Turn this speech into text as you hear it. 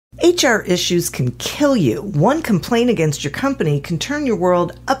HR issues can kill you. One complaint against your company can turn your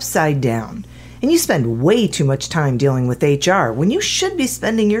world upside down. And you spend way too much time dealing with HR when you should be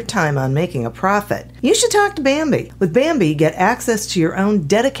spending your time on making a profit. You should talk to Bambee. With Bambee, get access to your own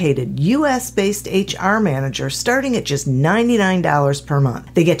dedicated US-based HR manager starting at just $99 per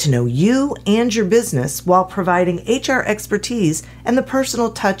month. They get to know you and your business while providing HR expertise and the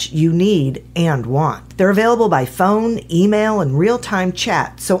personal touch you need and want. They're available by phone, email, and real-time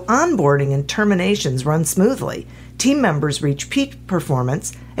chat, so onboarding and terminations run smoothly. Team members reach peak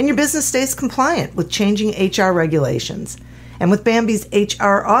performance, and your business stays compliant with changing HR regulations. And with Bambee's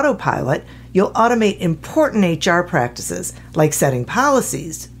HR Autopilot, you'll automate important HR practices like setting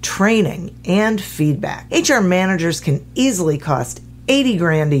policies, training, and feedback. HR managers can easily cost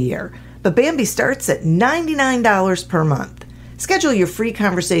 $80,000 a year, but Bambee starts at $99 per month. Schedule your free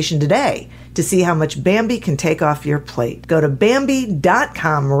conversation today to see how much Bambee can take off your plate. Go to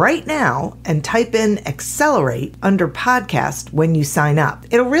Bambee.com right now and type in Accelerate under podcast when you sign up.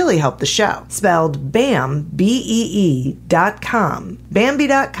 It'll really help the show. Spelled BAM, BEE.com.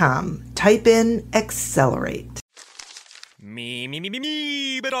 Bambee.com. Type in Accelerate.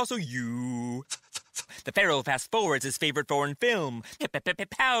 Me, but also you. The Pharaoh fast forwards his favorite foreign film,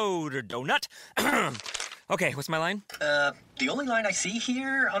 Powder Donut. Okay, what's my line? The only line I see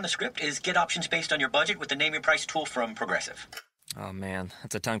here on the script is get options based on your budget with the Name Your Price tool from Progressive. Oh man,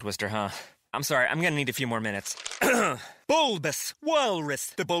 that's a tongue twister, huh? I'm sorry, I'm gonna need a few more minutes. Bulbous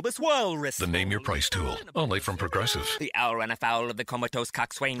Walrus, the Bulbous Walrus. The Name Your Price tool, only from Progressive. The owl ran afoul of the comatose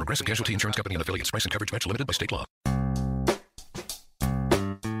coxswain. Progressive Casualty Insurance Company and affiliates. Price and coverage match limited by state law.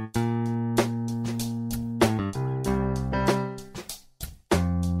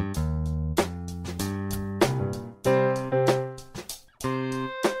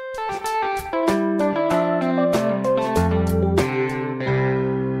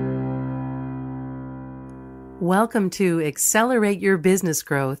 Welcome to Accelerate Your Business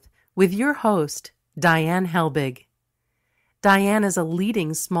Growth with your host, Diane Helbig. Diane is a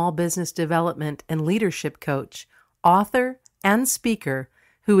leading small business development and leadership coach, author, and speaker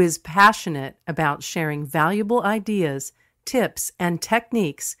who is passionate about sharing valuable ideas, tips, and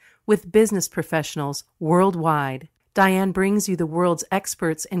techniques with business professionals worldwide. Diane brings you the world's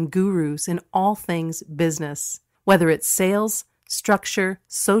experts and gurus in all things business. Whether it's sales, structure,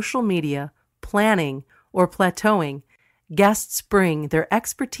 social media, planning, or plateauing, guests bring their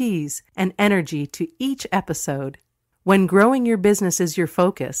expertise and energy to each episode. When growing your business is your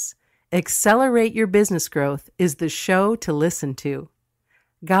focus, Accelerate Your Business Growth is the show to listen to.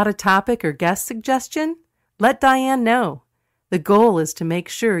 Got a topic or guest suggestion? Let Diane know. The goal is to make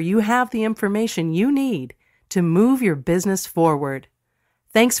sure you have the information you need to move your business forward.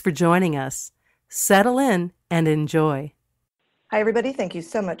 Thanks for joining us. Settle in and enjoy. Hi, everybody. Thank you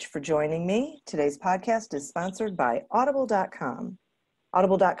so much for joining me. Today's podcast is sponsored by Audible.com.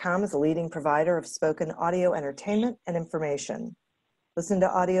 Audible.com is a leading provider of spoken audio entertainment and information. Listen to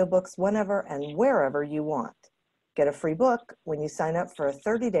audiobooks whenever and wherever you want. Get a free book when you sign up for a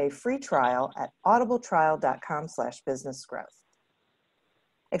 30-day free trial at audibletrial.com/businessgrowth.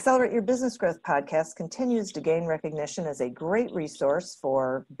 Accelerate Your Business Growth podcast continues to gain recognition as a great resource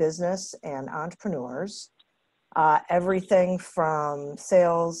for business and entrepreneurs. Everything from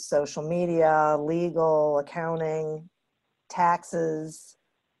sales, social media, legal, accounting, taxes,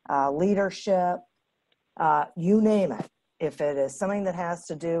 leadership, you name it. If it is something that has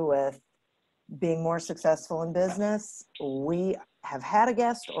to do with being more successful in business, we have had a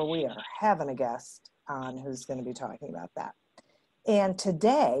guest or we are having a guest on who's going to be talking about that. And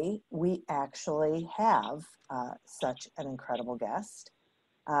today we actually have such an incredible guest.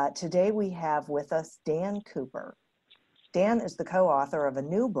 Today we have with us Dan Cooper. Dan is the co-author of a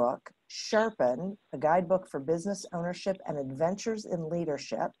new book, Sharpen, a guidebook for business ownership and adventures in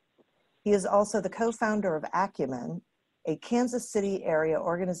leadership. He is also the co-founder of Acumen, a Kansas City area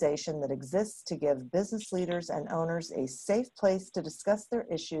organization that exists to give business leaders and owners a safe place to discuss their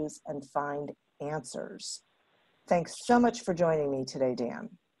issues and find answers. Thanks so much for joining me today, Dan.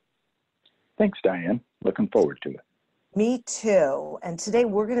 Thanks, Diane. Looking forward to it. Me too. And today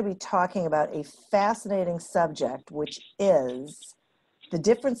we're going to be talking about a fascinating subject, which is the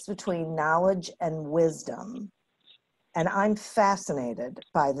difference between knowledge and wisdom. And I'm fascinated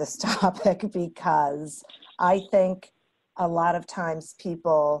by this topic because I think a lot of times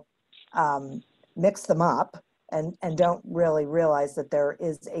people mix them up and don't really realize that there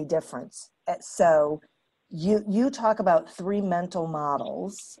is a difference. So you talk about 3 mental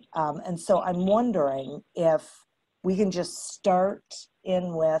models. And so I'm wondering if we can just start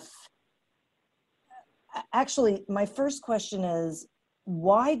in with, actually, my first question is,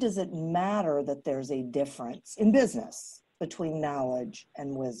 why does it matter that there's a difference in business between knowledge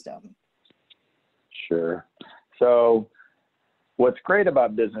and wisdom? Sure. So what's great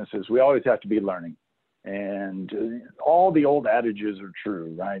about business is we always have to be learning. And all the old adages are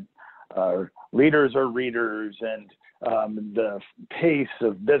true, right? Leaders are readers, and the pace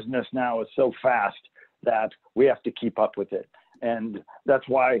of business now is so fast that we have to keep up with it. And that's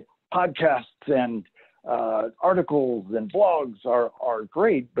why podcasts and articles and blogs are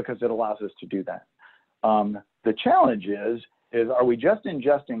great, because it allows us to do that. The challenge is are we just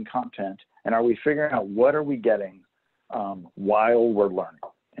ingesting content, and are we figuring out what are we getting while we're learning?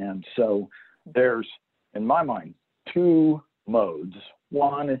 And so there's, in my mind, two modes.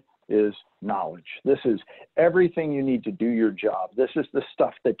 One is knowledge. This is everything you need to do your job. This is the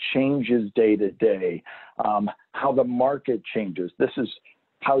stuff that changes day to day, how the market changes. This is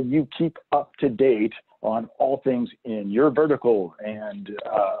how you keep up to date on all things in your vertical and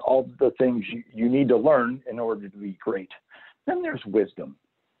all the things you need to learn in order to be great. Then there's wisdom.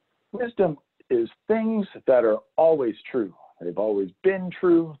 Wisdom is things that are always true. They've always been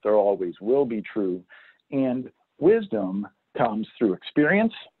true. They always will be true. And wisdom comes through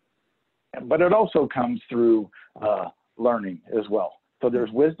experience, but it also comes through learning as well. So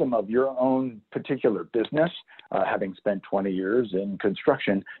there's wisdom of your own particular business. Having spent 20 years in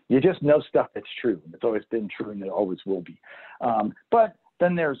construction, you just know stuff that's true. It's always been true, and it always will be. But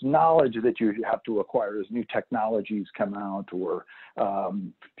then there's knowledge that you have to acquire as new technologies come out or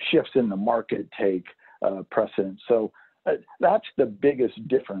shifts in the market take precedence. So that's the biggest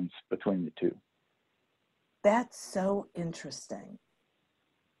difference between the two. That's so interesting.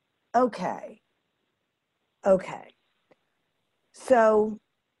 Okay. So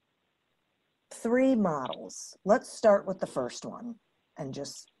 3 models. Let's start with the first one and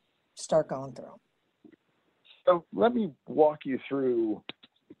just start going through. So let me walk you through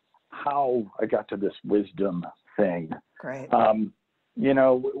how I got to this wisdom thing. Great.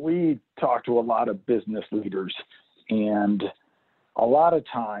 We talk to a lot of business leaders, and a lot of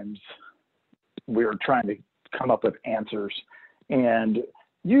times we're trying to come up with answers. And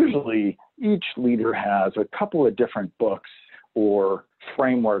usually each leader has a couple of different books or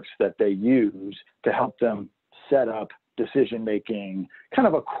frameworks that they use to help them set up decision-making, kind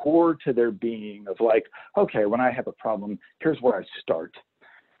of a core to their being of like, okay, when I have a problem, here's where I start.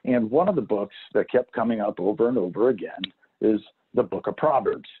 And one of the books that kept coming up over and over again is the Book of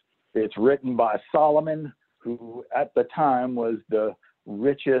Proverbs. It's written by Solomon, who at the time was the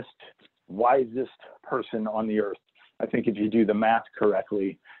richest, wisest person on the earth. I think if you do the math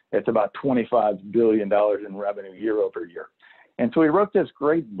correctly, it's about $25 billion in revenue year over year. And so he wrote this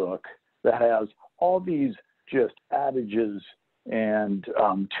great book that has all these just adages and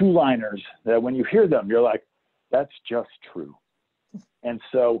two-liners that when you hear them, you're like, that's just true. And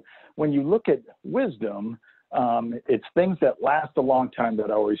so when you look at wisdom, it's things that last a long time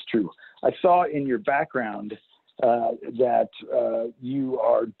that are always true. I saw in your background that you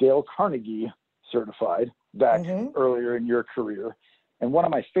are Dale Carnegie certified back earlier in your career. And one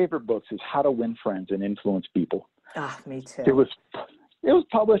of my favorite books is How to Win Friends and Influence People. Me too. It was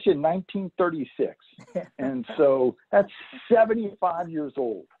published in 1936. And so that's 75 years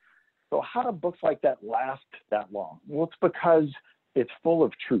old. So how do books like that last that long? Well, it's because it's full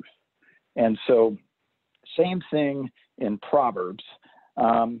of truth. And so same thing in Proverbs.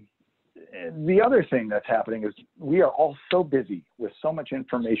 The other thing that's happening is we are all so busy with so much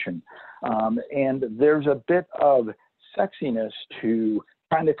information. And there's a bit of sexiness to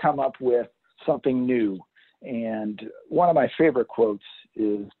trying to come up with something new. And one of my favorite quotes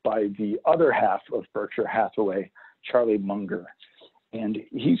is by the other half of Berkshire Hathaway, Charlie Munger. And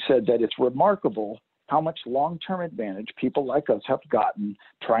he said that it's remarkable how much long-term advantage people like us have gotten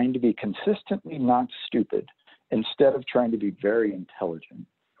trying to be consistently not stupid instead of trying to be very intelligent.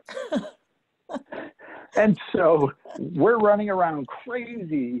 And so we're running around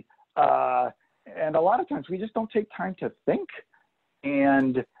crazy. And a lot of times we just don't take time to think.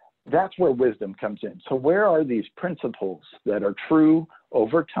 And that's where wisdom comes in. So where are these principles that are true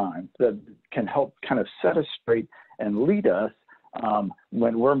over time that can help kind of set us straight and lead us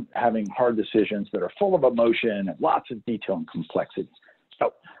when we're having hard decisions that are full of emotion and lots of detail and complexity?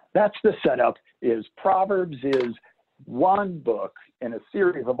 So that's the setup. Is Proverbs is one book in a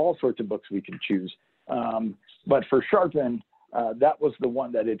series of all sorts of books we can choose. But for Sharpen, that was the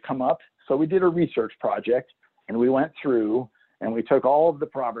one that had come up. So we did a research project, and we went through and we took all of the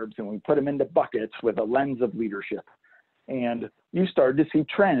Proverbs and we put them into buckets with a lens of leadership. And you started to see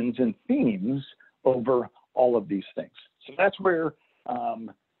trends and themes over all of these things. So that's where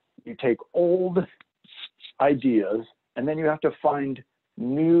you take old ideas and then you have to find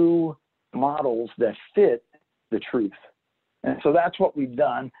new models that fit the truth. And so that's what we've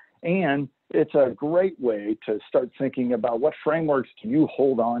done. And it's a great way to start thinking about what frameworks do you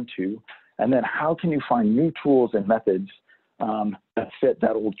hold on to, and then how can you find new tools and methods that fit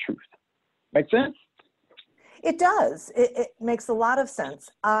that old truth. Make sense? It does. It makes a lot of sense.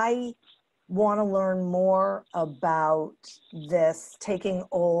 I want to learn more about this, taking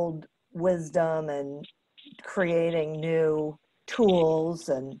old wisdom and creating new tools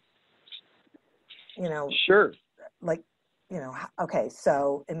and, Sure. like, okay,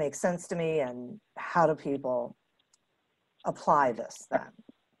 so it makes sense to me. And how do people apply this then?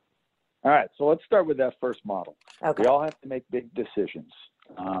 All right, so let's start with that first model. Okay. We all have to make big decisions.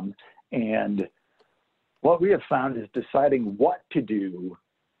 And what we have found is deciding what to do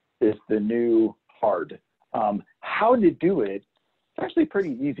is the new hard. How to do it, it's actually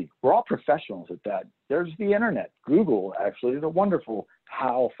pretty easy. We're all professionals at that. There's the internet. Google actually is a wonderful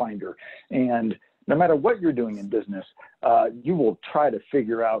how finder. And no matter what you're doing in business, you will try to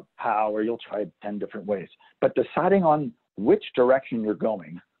figure out how, or you'll try 10 different ways. But deciding on which direction you're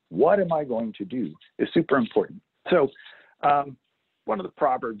going, what am I going to do, is super important. So one of the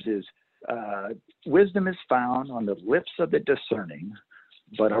proverbs is, wisdom is found on the lips of the discerning,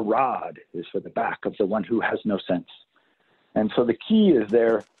 but a rod is for the back of the one who has no sense. And so the key is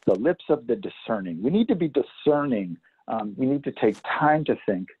there, the lips of the discerning. We need to be discerning. We need to take time to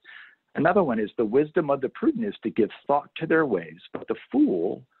think. Another one is the wisdom of the prudent is to give thought to their ways, but the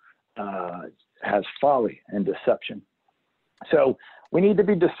fool has folly and deception. So we need to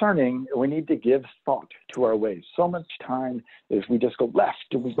be discerning. We need to give thought to our ways. So much time is we just go left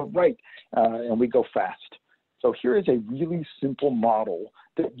and we go right and we go fast. So here is a really simple model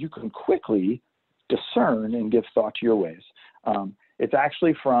that you can quickly discern and give thought to your ways. It's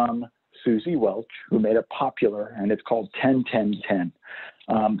actually from Susie Welch, who made it popular, and it's called 10-10-10.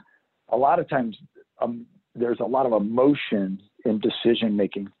 A lot of times there's a lot of emotion in decision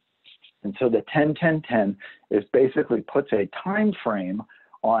making. And so the 10-10-10 is basically puts a time frame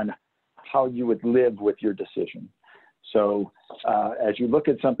on how you would live with your decision. So as you look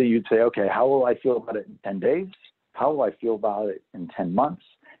at something, you'd say, okay, how will I feel about it in 10 days? How will I feel about it in 10 months?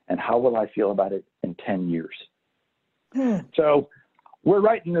 And how will I feel about it in 10 years? So we're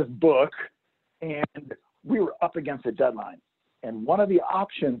writing this book, and we were up against a deadline. And one of the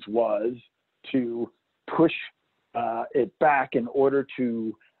options was to push it back in order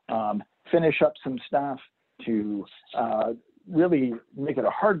to finish up some stuff, to really make it a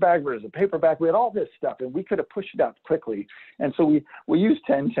hardback versus a paperback. We had all this stuff, and we could have pushed it out quickly. And so we used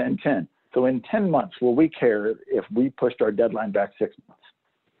 10-10-10. So in 10 months, will we care if we pushed our deadline back 6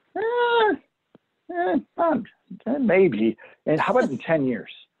 months? Maybe. And how about in 10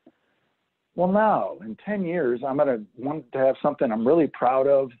 years? Well, no, in 10 years, I'm going to want to have something I'm really proud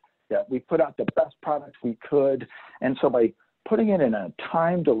of, that we put out the best product we could. And so by putting it in a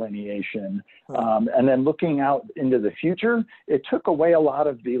time delineation and then looking out into the future, it took away a lot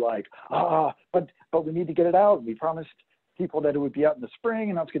of the but we need to get it out. We promised people that it would be out in the spring,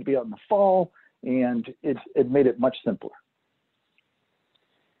 and now it's going to be out in the fall. And it made it much simpler.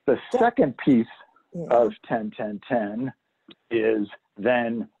 The second piece of 10-10-10 is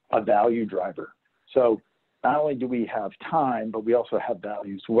then a value driver. So not only do we have time, but we also have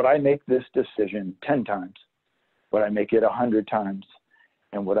values. Would I make this decision 10 times? Would I make it 100 times?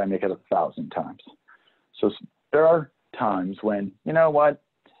 And would I make it 1,000 times? So there are times when, 8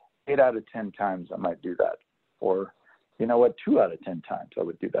 out of 10 times I might do that. Or, 2 out of 10 times I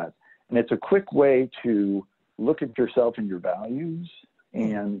would do that. And it's a quick way to look at yourself and your values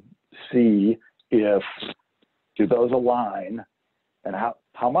and see if do those align, and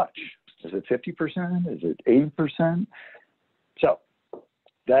how much. Is it 50%? Is it 80%? So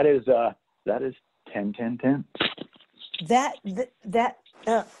that is 10-10-10.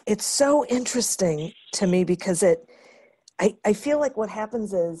 It's so interesting to me because I feel like what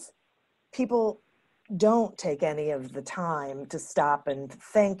happens is people don't take any of the time to stop and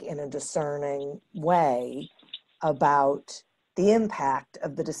think in a discerning way about the impact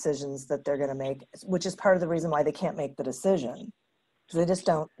of the decisions that they're going to make, which is part of the reason why they can't make the decision. Because they just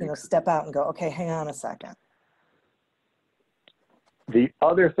don't, step out and go, okay, hang on a second. The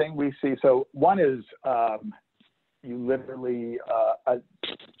other thing we see, so one is you literally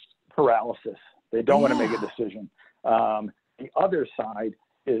paralysis. They don't want to make a decision. The other side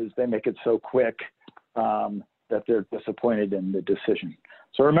is they make it so quick that they're disappointed in the decision.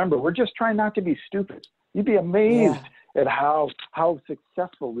 So remember, we're just trying not to be stupid. You'd be amazed at how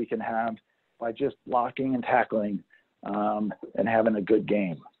successful we can have by just blocking and tackling and having a good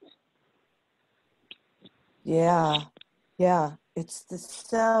game. Yeah.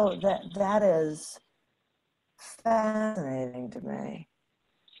 That is fascinating to me.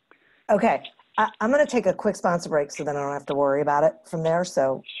 Okay, I'm going to take a quick sponsor break so then I don't have to worry about it from there.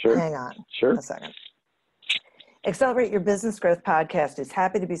 So hang on a second. Accelerate Your Business Growth podcast is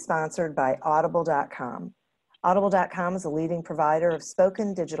happy to be sponsored by Audible.com. Audible.com is a leading provider of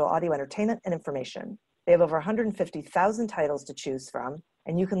spoken digital audio entertainment and information. They have over 150,000 titles to choose from,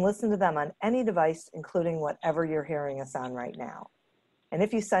 and you can listen to them on any device, including whatever you're hearing us on right now. And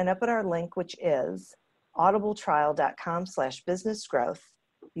if you sign up at our link, which is audibletrial.com/businessgrowth,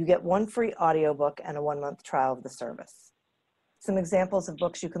 you get one free audiobook and a 1-month trial of the service. Some examples of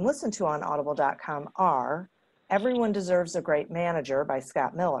books you can listen to on audible.com are Everyone Deserves a Great Manager by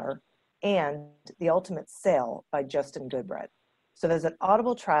Scott Miller and The Ultimate Sale by Justin Goodbread. So visit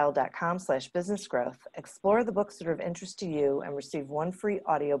audibletrial.com/businessgrowth, explore the books that are of interest to you, and receive one free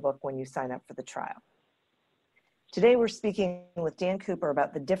audiobook when you sign up for the trial. Today, we're speaking with Dan Cooper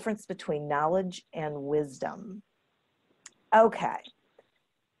about the difference between knowledge and wisdom. Okay.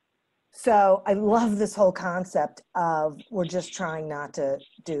 So I love this whole concept of we're just trying not to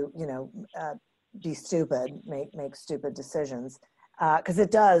do, be stupid, make stupid decisions. Because it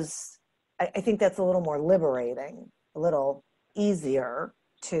does, I think that's a little more liberating, a little easier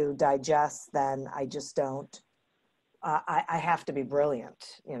to digest than I just don't, I have to be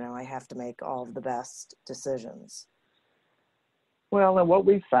brilliant. I have to make all of the best decisions. Well, and what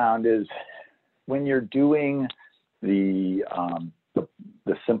we found is when you're doing the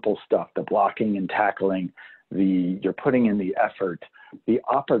simple stuff, the blocking and tackling, you're putting in the effort, the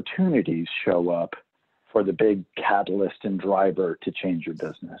opportunities show up for the big catalyst and driver to change your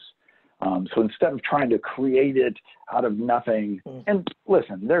business. So instead of trying to create it out of nothing, and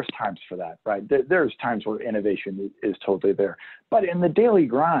listen, there's times for that, right? There's times where innovation is totally there. But in the daily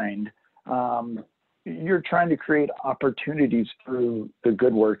grind, you're trying to create opportunities through the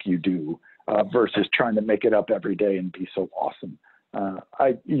good work you do versus trying to make it up every day and be so awesome.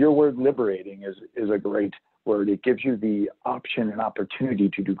 Your word liberating is a great word. It gives you the option and opportunity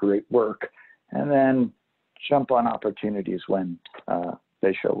to do great work and then jump on opportunities when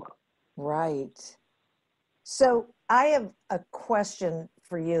they show up. Right. So I have a question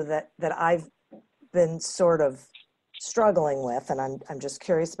for you that I've been sort of struggling with, and I'm just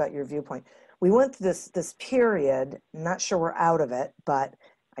curious about your viewpoint. We went through this period, I'm not sure we're out of it, but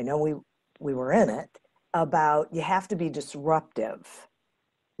I know we were in it, about you have to be disruptive.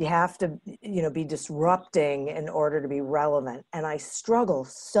 You have to, be disrupting in order to be relevant. And I struggle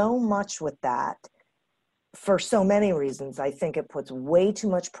so much with that for so many reasons. I think it puts way too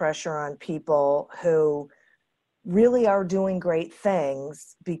much pressure on people who really are doing great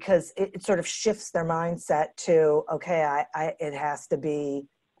things because it sort of shifts their mindset to, okay, it has to be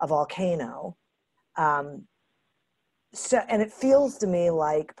a volcano. And it feels to me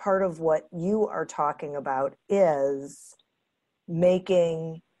like part of what you are talking about is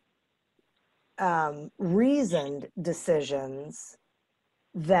making reasoned decisions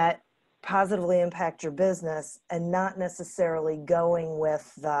that positively impact your business and not necessarily going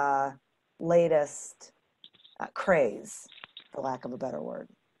with the latest craze, for lack of a better word.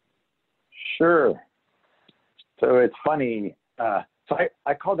 Sure. So it's funny. So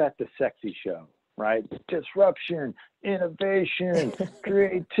I call that the sexy show, right? Disruption, innovation,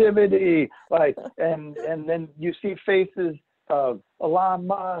 creativity, and then you see faces of Elon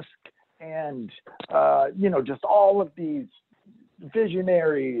Musk and, just all of these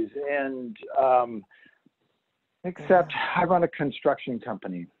visionaries and, except I run a construction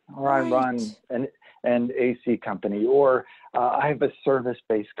company or I run an AC company or I have a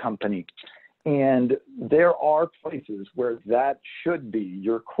service-based company. And there are places where that should be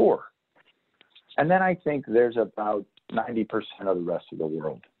your core. And then I think there's about 90% of the rest of the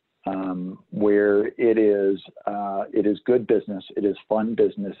world where it is good business, it is fun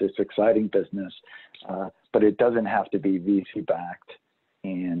business, it's exciting business, but it doesn't have to be VC backed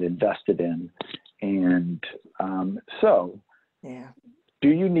and invested in. And do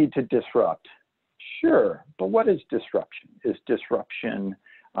you need to disrupt? Sure, but what is disruption? Is disruption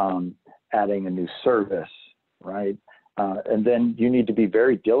adding a new service, right? And then you need to be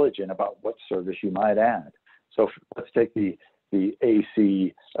very diligent about what service you might add. So let's take the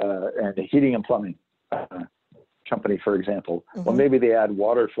AC and the heating and plumbing company, for example. Mm-hmm. Well, maybe they add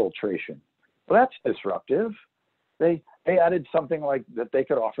water filtration. Well, that's disruptive. They added something like that they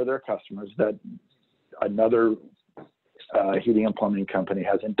could offer their customers that another heating and plumbing company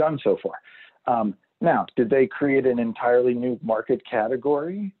hasn't done so far. Now, did they create an entirely new market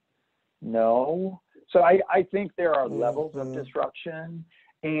category? No. So I think there are levels of disruption,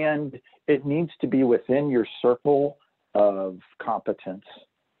 and it needs to be within your circle of competence.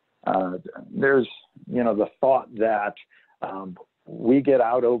 There's, the thought that we get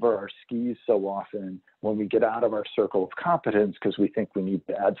out over our skis so often when we get out of our circle of competence because we think we need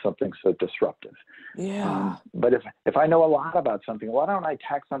to add something so disruptive. Yeah. But if I know a lot about something, why don't I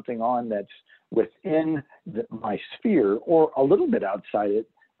tack something on that's within my sphere or a little bit outside it,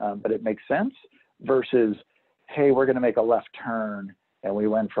 but it makes sense, versus, hey, we're going to make a left turn and we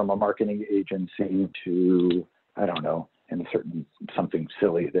went from a marketing agency to, I don't know, something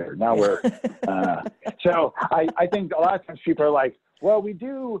silly there. Now so I think a lot of times people are like, well, we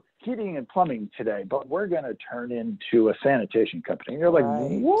do heating and plumbing today, but we're going to turn into a sanitation company. And you're like,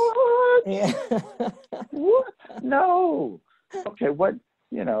 Right. what? Yeah. What? No. Okay, what,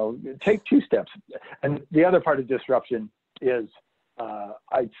 take 2 steps. And the other part of disruption is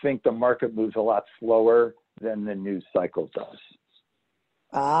I think the market moves a lot slower than the news cycle does.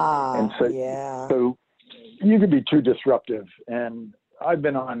 And so you can be too disruptive. And I've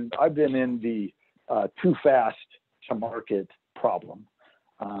been in the too fast to market problem.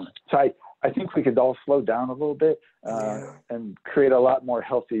 So I think we could all slow down a little bit and create a lot more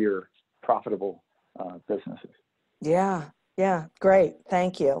healthier, profitable businesses. Yeah. Yeah. Great.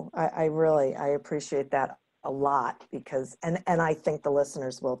 Thank you. I really appreciate that a lot because, and I think the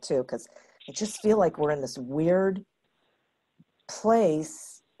listeners will too, because I just feel like we're in this weird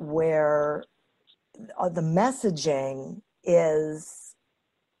place where the messaging is,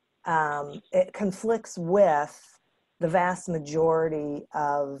 it conflicts with the vast majority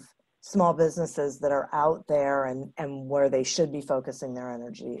of small businesses that are out there and where they should be focusing their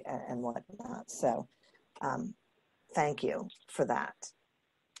energy and whatnot. So thank you for that.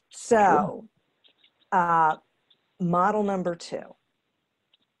 So model number 2.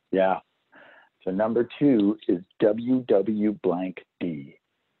 Yeah. So number 2 is WW blank D.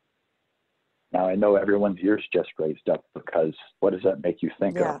 Now I know everyone's ears just raised up because what does that make you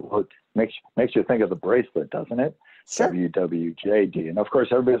think of? Well, it makes you think of the bracelet, doesn't it? Sure. WWJD. And of course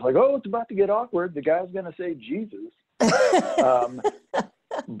everybody's like, oh, it's about to get awkward. The guy's going to say Jesus.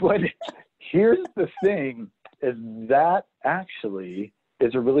 But here's the thing, is that actually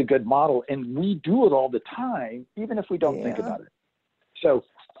is a really good model. And we do it all the time, even if we don't think about it. So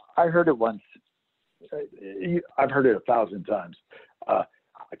I heard it once. I've heard it 1,000 times. I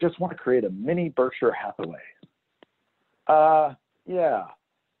just want to create a mini Berkshire Hathaway. Yeah,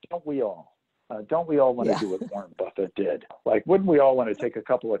 don't we all? Don't we all want to do what Warren Buffett did? Like, wouldn't we all want to take a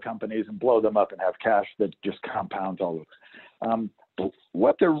couple of companies and blow them up and have cash that just compounds all over? But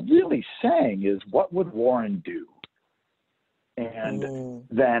what they're really saying is, what would Warren do? And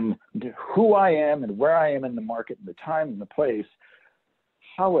then who I am and where I am in the market and the time and the place,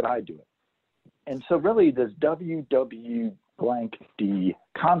 how would I do it? And so really this WW blank D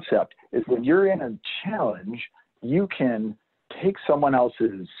concept is when you're in a challenge, you can take someone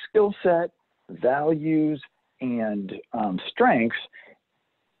else's skill set, values, and strengths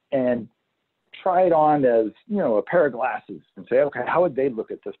and try it on as, a pair of glasses and say, okay, how would they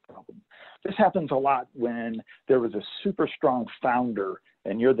look at this problem? This happens a lot when there was a super strong founder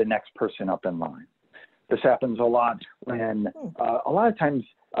and you're the next person up in line. This happens a lot when a lot of times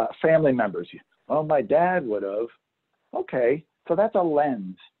family members, well, my dad would have. Okay, so that's a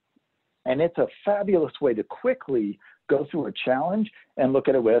lens. And it's a fabulous way to quickly go through a challenge and look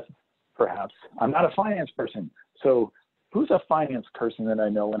at it with, perhaps, I'm not a finance person, so who's a finance person that I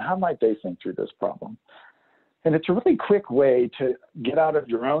know and how might they think through this problem? And it's a really quick way to get out of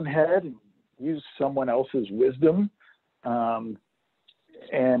your own head and use someone else's wisdom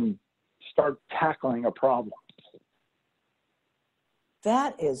and start tackling a problem.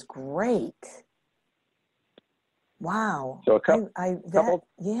 That is great. Wow. So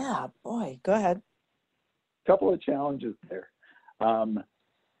yeah, boy, go ahead. Couple of challenges there.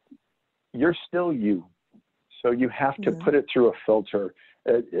 You're still you. So you have to put it through a filter.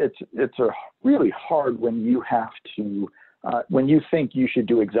 It's a really hard when you have to, when you think you should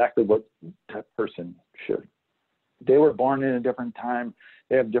do exactly what that person should. They were born in a different time.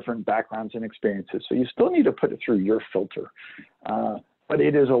 They have different backgrounds and experiences. So you still need to put it through your filter. But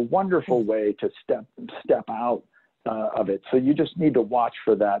it is a wonderful way to step out of it. So you just need to watch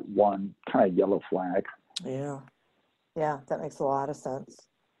for that one kind of yellow flag. Yeah, that makes a lot of sense.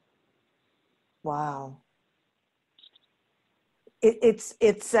 Wow. It's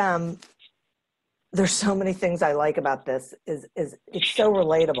there's so many things I like about this is it's so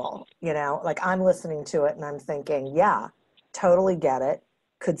relatable, like I'm listening to it and I'm thinking, yeah, totally get it.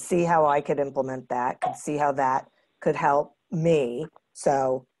 Could see how I could implement that, could see how that could help me.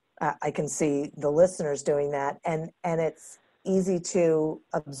 So I can see the listeners doing that, and it's easy to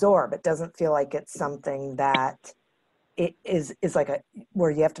absorb. It doesn't feel like it's something that it is like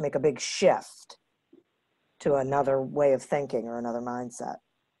where you have to make a big shift to another way of thinking or another mindset.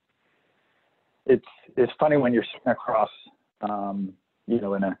 It's funny when you're sitting across,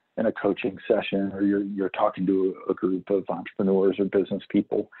 in a coaching session, or you're talking to a group of entrepreneurs or business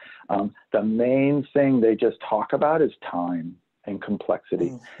people. The main thing they just talk about is time and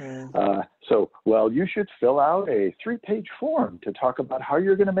complexity. Mm-hmm. You should fill out a 3-page form to talk about how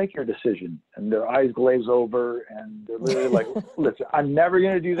you're going to make your decision. And their eyes glaze over, and they're literally like, listen, I'm never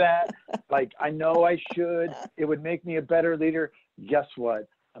going to do that. Like, I know I should. It would make me a better leader. Guess what?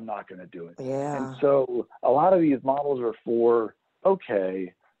 I'm not going to do it. Yeah. And so a lot of these models are for,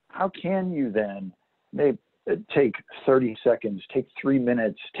 okay, how can you then take 30 seconds, take 3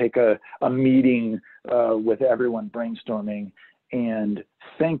 minutes, take a meeting with everyone brainstorming and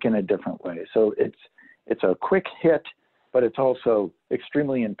think in a different way. So it's a quick hit, but it's also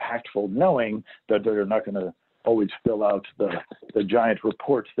extremely impactful, knowing that they're not going to always fill out the giant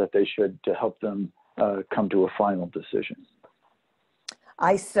reports that they should to help them come to a final decision.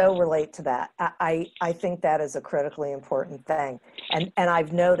 I so relate to that. I think that is a critically important thing. And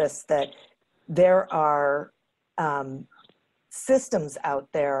I've noticed that there are systems out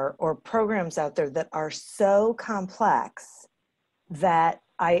there or programs out there that are so complex that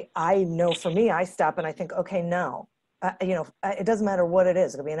I know for me, I stop and I think, okay, no, it doesn't matter what it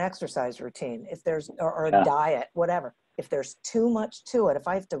is. It could be an exercise routine, if there's, or a diet, whatever. If there's too much to it, if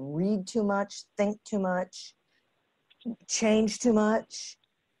I have to read too much, think too much, change too much,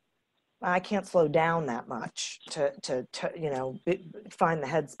 I can't slow down that much to find the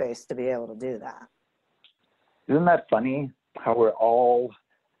headspace to be able to do that. Isn't that funny how we're all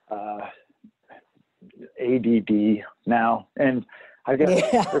ADD now? And I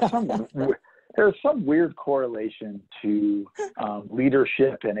guess there's some weird correlation to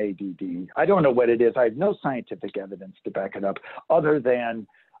leadership and ADD. I don't know what it is. I have no scientific evidence to back it up, other than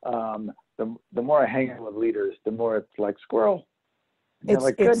the more I hang out with leaders, the more it's like squirrel.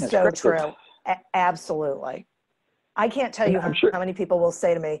 It's so true. Absolutely. I can't tell you how many people will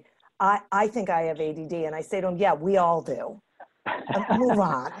say to me, I think I have ADD. And I say to them, yeah, we all do. Move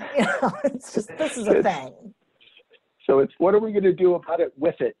on. It's just, this is a thing. So it's, what are we going to do about it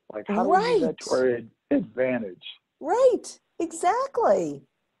with it? Like, how do we use that to our advantage? Right. Exactly.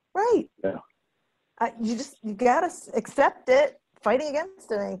 Right. Yeah. You got to accept it. Fighting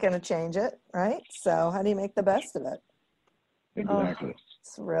against it ain't going to change it. Right. So how do you make the best of it? Exactly.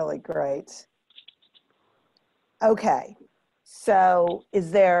 It's really great. Okay. So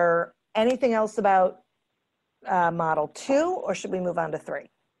is there anything else about model 2, or should we move on to 3?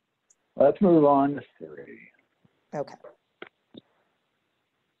 Let's move on to 3. Okay.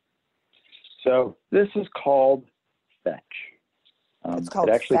 So this is called Fetch. It's called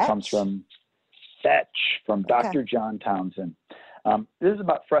It actually Fetch? comes from Fetch, from Dr. John Townsend. This is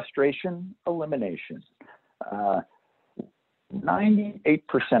about frustration elimination.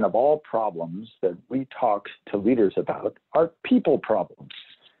 98% of all problems that we talk to leaders about are people problems.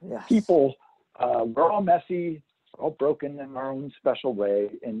 Yes. People, we're all messy, we're all broken in our own special way,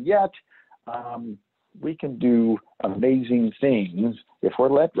 and yet we can do amazing things if we're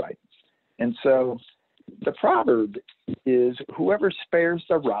led right. And so the proverb is, whoever spares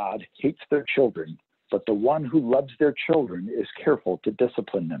the rod hates their children, but the one who loves their children is careful to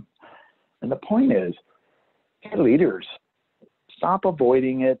discipline them. And the point is, hey, leaders, stop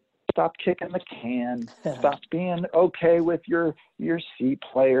avoiding it. Stop kicking the can. Stop being okay with your C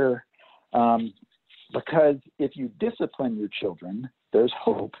player. Because if you discipline your children, there's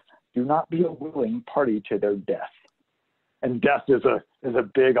hope. Do not be a willing party to their death. And death is a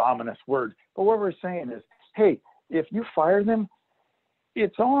big, ominous word. But what we're saying is, hey, if you fire them,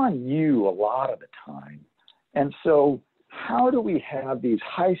 it's on you a lot of the time. And so how do we have these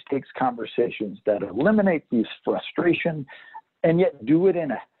high-stakes conversations that eliminate these frustration and yet do it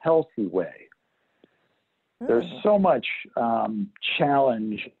in a healthy way? There's so much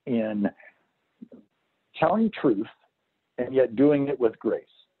challenge in telling truth and yet doing it with grace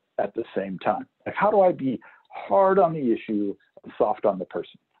at the same time. Like, how do I be hard on the issue and soft on the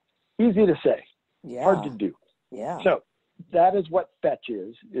person? Easy to say, hard to do. Yeah. So that is what Fetch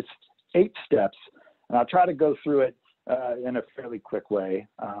is. It's 8 steps, and I'll try to go through it in a fairly quick way.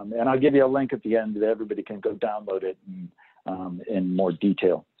 And I'll give you a link at the end that everybody can go download it in more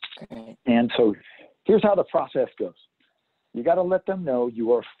detail. Okay. And so here's how the process goes. You got to let them know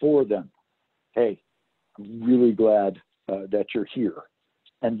you are for them. Hey, I'm really glad that you're here.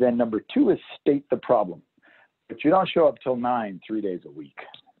 And then number 2 is state the problem. But you don't show up till 9, 3 days a week.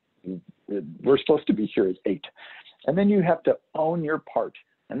 We're supposed to be here at 8. And then you have to own your part.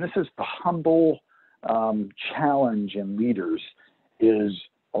 And this is the humble challenge in leaders is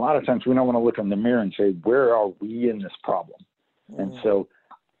a lot of times we don't want to look in the mirror and say, where are we in this problem? And so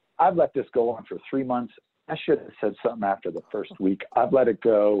I've let this go on for 3 months. I should have said something after the first week. I've let it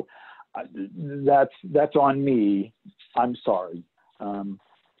go. That's on me. I'm sorry.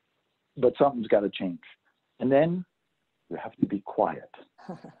 But something's got to change. And then you have to be quiet.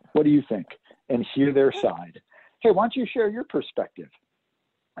 What do you think? And hear their side. Hey, why don't you share your perspective?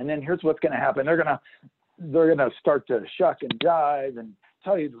 And then here's what's going to happen. They're going to start to shuck and jive and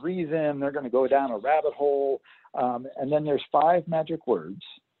tell you the reason. They're going to go down a rabbit hole. And then there's 5 magic words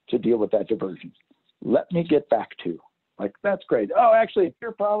to deal with that diversion. Let me get back to. Like, that's great. Oh, actually, it's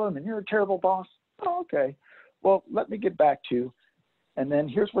your problem and you're a terrible boss. Oh, okay. Well, let me get back to. And then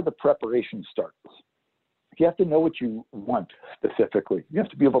here's where the preparation starts. You have to know what you want specifically. You have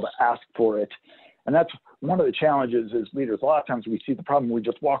to be able to ask for it. And that's one of the challenges as leaders. A lot of times we see the problem, we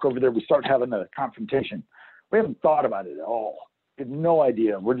just walk over there, we start having a confrontation. We haven't thought about it at all. We have no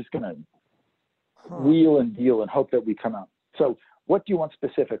idea. We're just going to wheel and deal and hope that we come out. So what do you want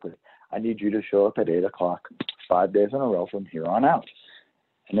specifically? I need you to show up at 8 o'clock, 5 days in a row from here on out.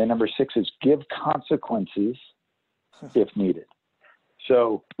 And then number 6 is give consequences if needed.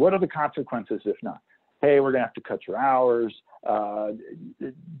 So what are the consequences if not? Hey, we're going to have to cut your hours.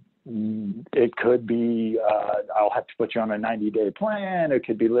 It could be, I'll have to put you on a 90-day plan. It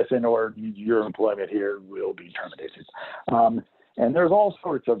could be, listen, or your employment here will be terminated. And there's all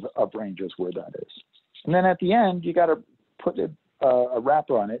sorts of ranges where that is. And then at the end, you got to put a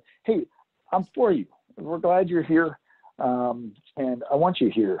wrapper on it. Hey, I'm for you. We're glad you're here. And I want you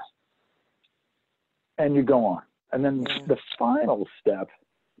here. And you go on. And then the final step,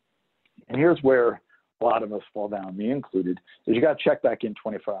 and here's where a lot of us fall down, me included, is you got to check back in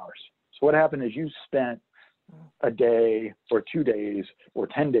 24 hours. So what happened is you spent a day or 2 days or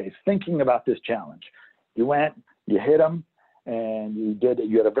 10 days thinking about this challenge. You went, you hit them, and you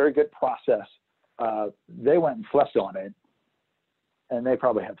had a very good process. They went and slept on it, and they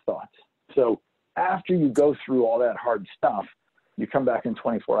probably have thoughts. So after you go through all that hard stuff, you come back in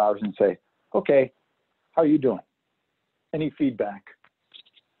 24 hours and say, okay, how are you doing? Any feedback?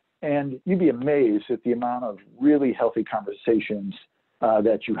 And you'd be amazed at the amount of really healthy conversations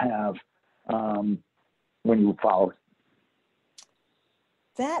that you have when you follow.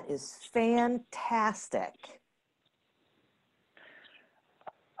 That is fantastic.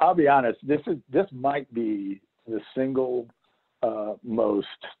 I'll be honest, this might be the single most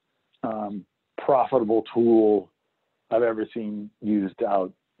profitable tool I've ever seen used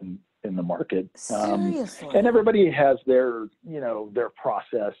out in the market. Seriously. And everybody has their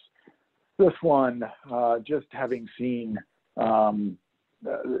process. This one, just having seen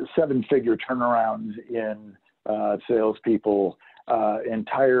 7-figure turnarounds in salespeople,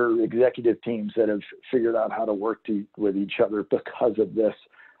 entire executive teams that have figured out how to work with each other because of this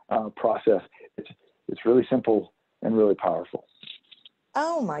process. It's really simple and really powerful.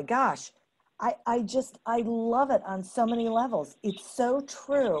 Oh my gosh. I love it on so many levels. It's so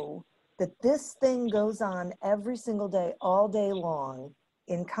true that this thing goes on every single day, all day long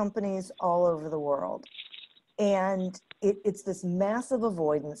in companies all over the world. And it's this massive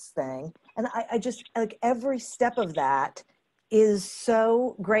avoidance thing. And I just, like, every step of that is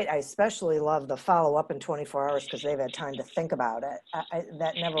so great. I especially love the follow-up in 24 hours because they've had time to think about it.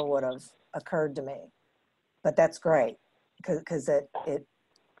 That never would have occurred to me. But that's great because it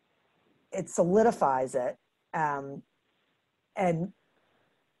solidifies it and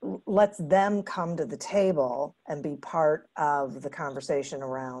lets them come to the table and be part of the conversation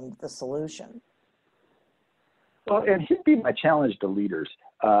around the solution. Well, and here'd be my challenge to leaders.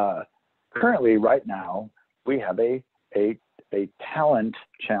 Currently, right now, we have a talent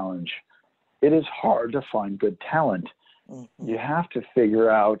challenge. It is hard to find good talent. Mm-hmm. You have to figure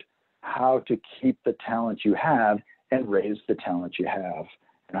out how to keep the talent you have and raise the talent you have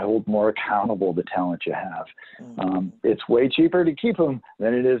and hold more accountable the talent you have. Mm-hmm. It's way cheaper to keep them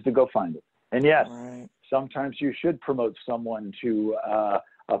than it is to go find it. And yes, sometimes you should promote someone to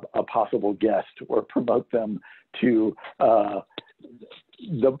a possible guest or promote them to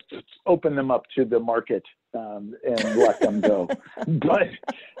open them up to the market and let them go. But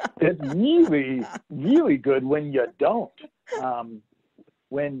it's really, really good when you don't.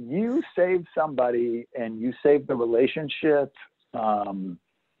 When you save somebody and you save the relationship,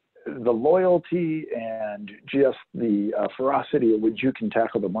 the loyalty and just the ferocity at which you can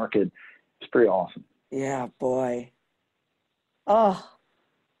tackle the market, it's pretty awesome. Yeah, boy. Oh,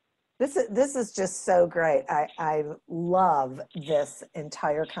 this is just so great. I love this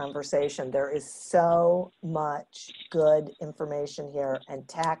entire conversation. There is so much good information here and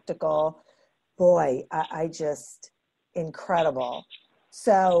tactical, boy, I just, incredible.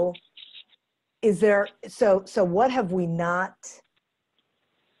 So so what have we not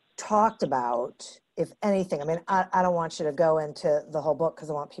talked about, if anything? I mean, I don't want you to go into the whole book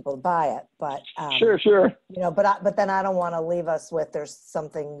because I want people to buy it, but Sure. but then I don't want to leave us with, there's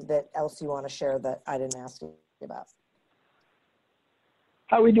something that else you want to share that I didn't ask you about.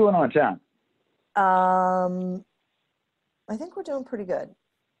 How are we doing on time? I think we're doing pretty good.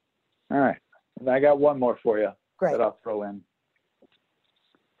 All right. And I got one more for you. Great. That I'll throw in.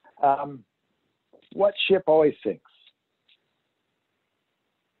 What ship always sinks?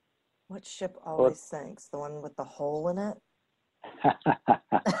 What ship always sinks? The one with the hole in it?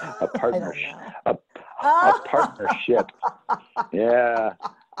 A partnership. I don't know. A partnership. Yeah.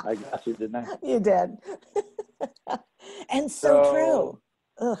 I got you, didn't I? You did. And so true.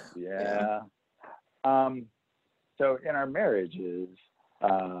 Ugh. Yeah. So in our marriages,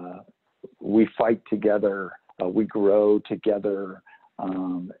 we fight together, we grow together,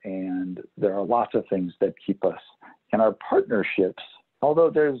 and there are lots of things that keep us. In our partnerships, although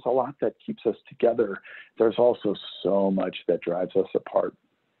there's a lot that keeps us together, there's also so much that drives us apart.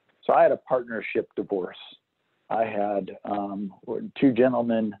 So I had a partnership divorce. I had two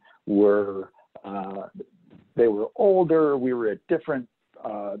gentlemen they were older. We were at different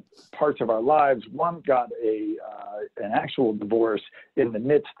parts of our lives. One got an actual divorce in the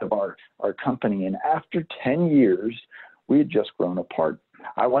midst of our company. And after 10 years, we had just grown apart.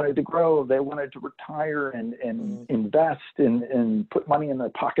 I wanted to grow. They wanted to retire and invest and put money in their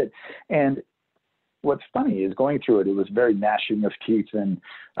pocket. And what's funny is going through it, it was very gnashing of teeth and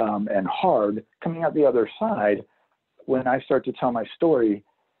hard. Coming out the other side, when I start to tell my story,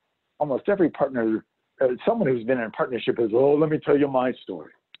 almost every partner, someone who's been in a partnership is, oh, let me tell you my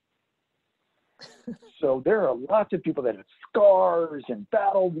story. So there are lots of people that have scars and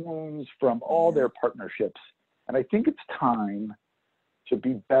battle wounds from all their partnerships. And I think it's time to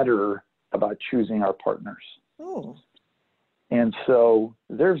be better about choosing our partners. Ooh. And so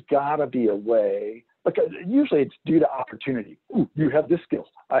there's got to be a way. Like usually it's due to opportunity. Ooh, you have this skill.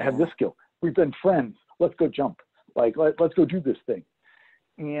 I have this skill. We've been friends. Let's go jump. Like let's go do this thing.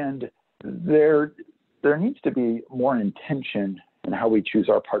 And there needs to be more intention in how we choose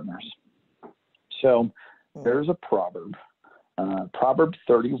our partners. So there's a proverb, Proverb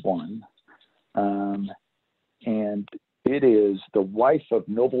 31, and it is the wife of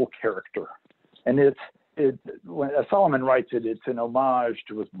noble character. And when Solomon writes it, it's an homage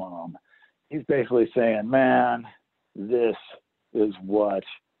to his mom. He's basically saying, man, this is what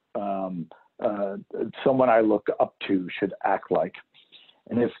someone I look up to should act like.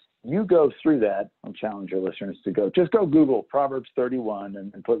 And if you go through that, I'll challenge your listeners to just go Google Proverbs 31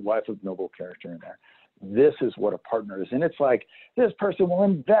 and put wife of noble character in there. This is what a partner is. And it's like, this person will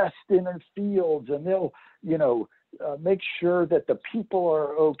invest in their fields and they'll, make sure that the people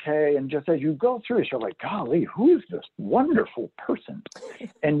are okay. And just as you go through it, you're like, golly, who is this wonderful person?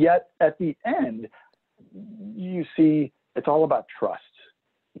 And yet at the end, you see it's all about trust.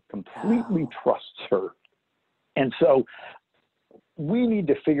 He completely trusts her. And so we need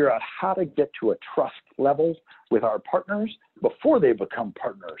to figure out how to get to a trust level with our partners before they become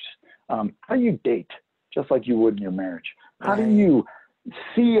partners. How do you date just like you would in your marriage? How do you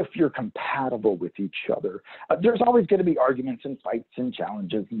see if you're compatible with each other? There's always going to be arguments and fights and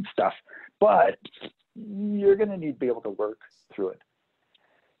challenges and stuff, but you're going to need to be able to work through it.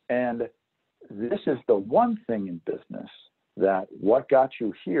 And this is the one thing in business that what got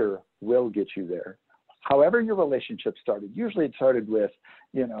you here will get you there. However your relationship started, usually it started with,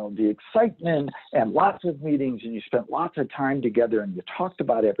 the excitement and lots of meetings, and you spent lots of time together and you talked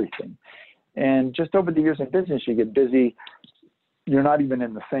about everything. And just over the years in business, you get busy. You're not even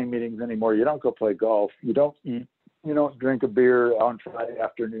in the same meetings anymore. You don't go play golf. You don't eat. You don't drink a beer on Friday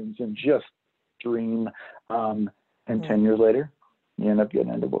afternoons and just dream. And 10 years later, you end up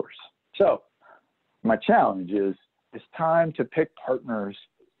getting a divorce. So my challenge is it's time to pick partners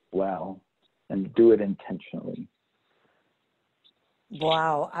well and do it intentionally.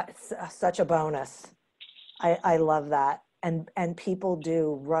 Wow, such a bonus. I love that. And people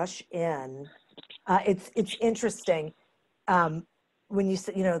do rush in. It's interesting. When you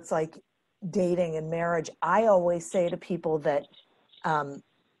say, it's like dating and marriage, I always say to people that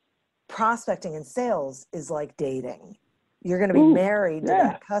prospecting and sales is like dating. You're going to be married to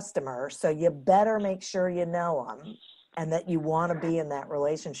that customer, so you better make sure you know them and that you want to be in that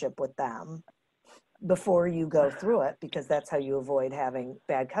relationship with them before you go through it, because that's how you avoid having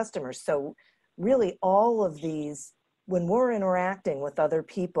bad customers. So really all of these, when we're interacting with other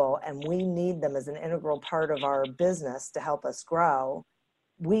people and we need them as an integral part of our business to help us grow,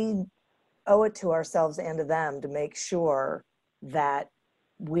 we owe it to ourselves and to them to make sure that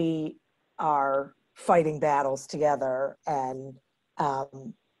we are fighting battles together and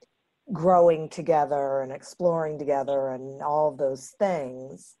growing together and exploring together and all of those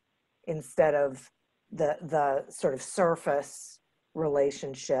things, instead of the sort of surface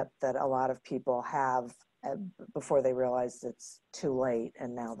relationship that a lot of people have before they realize it's too late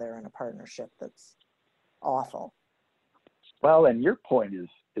and now they're in a partnership that's awful. Well, and your point is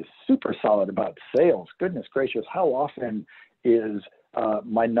super solid about sales. Goodness gracious, how often is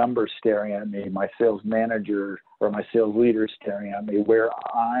my number staring at me, my sales manager or my sales leader staring at me, where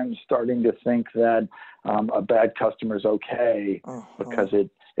I'm starting to think that a bad customer is okay because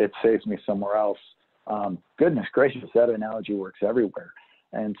it saves me somewhere else. Goodness gracious, that analogy works everywhere.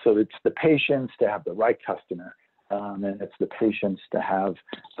 And so it's the patience to have the right customer, and it's the patience to have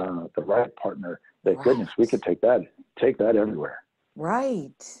the right partner. That goodness, we could take that everywhere.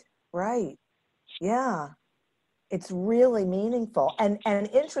 Right. Yeah. It's really meaningful. And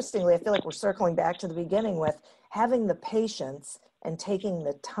interestingly, I feel like we're circling back to the beginning with having the patience and taking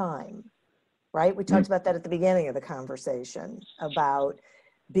the time, right? We talked about that at the beginning of the conversation, about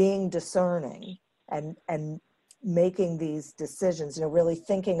being discerning and making these decisions, really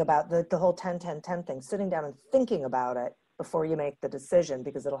thinking about the whole 10-10-10 thing, sitting down and thinking about it before you make the decision,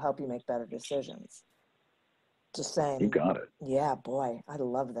 because it'll help you make better decisions. Just saying. You got it. Yeah, boy, I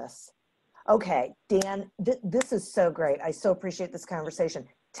love this. Okay, Dan, this is so great. I so appreciate this conversation.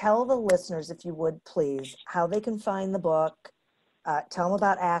 Tell the listeners, if you would please, how they can find the book. Tell them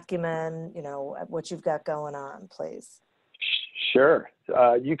about Acumen, what you've got going on, please. Sure.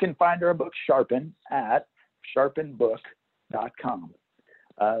 You can find our book, Sharpen, at sharpenbook.com.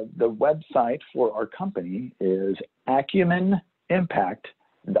 The website for our company is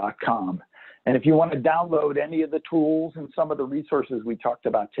acumenimpact.com. And if you want to download any of the tools and some of the resources we talked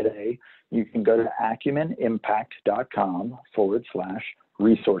about today, you can go to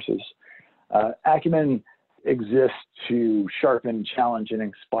acumenimpact.com/resources. Acumen exists to sharpen, challenge, and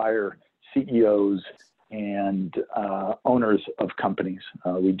inspire CEOs and owners of companies.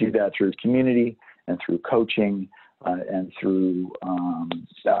 We do that through community and through coaching and through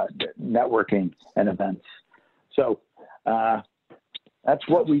networking and events. So that's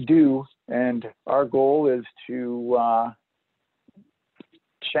what we do. And our goal is to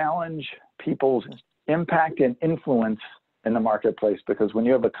challenge people's impact and influence in the marketplace, because when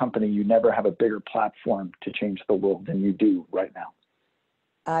you have a company, you never have a bigger platform to change the world than you do right now.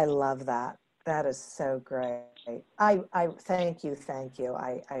 I love that. That is so great. I thank you.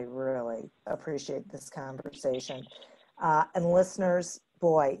 I really appreciate this conversation. And listeners,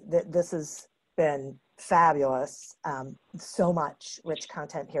 boy, this has been fabulous. So much rich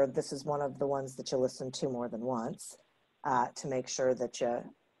content here. This is one of the ones that you listen to more than once to make sure that you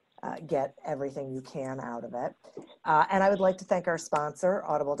get everything you can out of it. And I would like to thank our sponsor,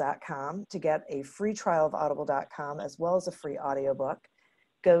 Audible.com. To get a free trial of Audible.com as well as a free audiobook,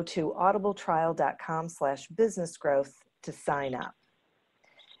 go to audibletrial.com/businessgrowth to sign up.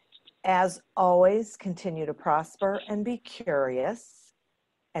 As always, continue to prosper and be curious.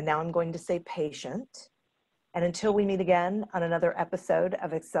 And now I'm going to say patient. And until we meet again on another episode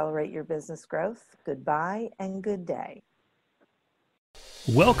of Accelerate Your Business Growth, goodbye and good day.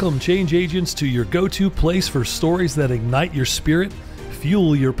 Welcome, change agents, to your go-to place for stories that ignite your spirit,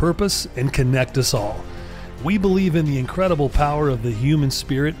 fuel your purpose, and connect us all. We believe in the incredible power of the human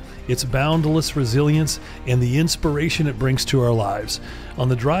spirit, its boundless resilience, and the inspiration it brings to our lives. On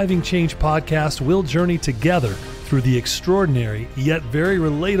the Driving Change podcast, we'll journey together through the extraordinary yet very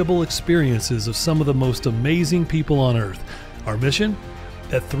relatable experiences of some of the most amazing people on earth. Our mission?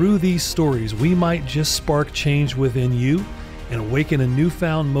 That through these stories, we might just spark change within you and awaken a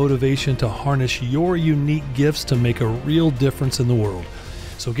newfound motivation to harness your unique gifts to make a real difference in the world.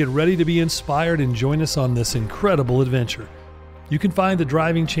 So get ready to be inspired and join us on this incredible adventure. You can find the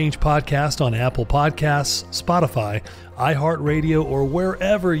Driving Change podcast on Apple Podcasts, Spotify, iHeartRadio, or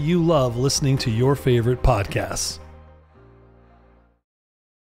wherever you love listening to your favorite podcasts.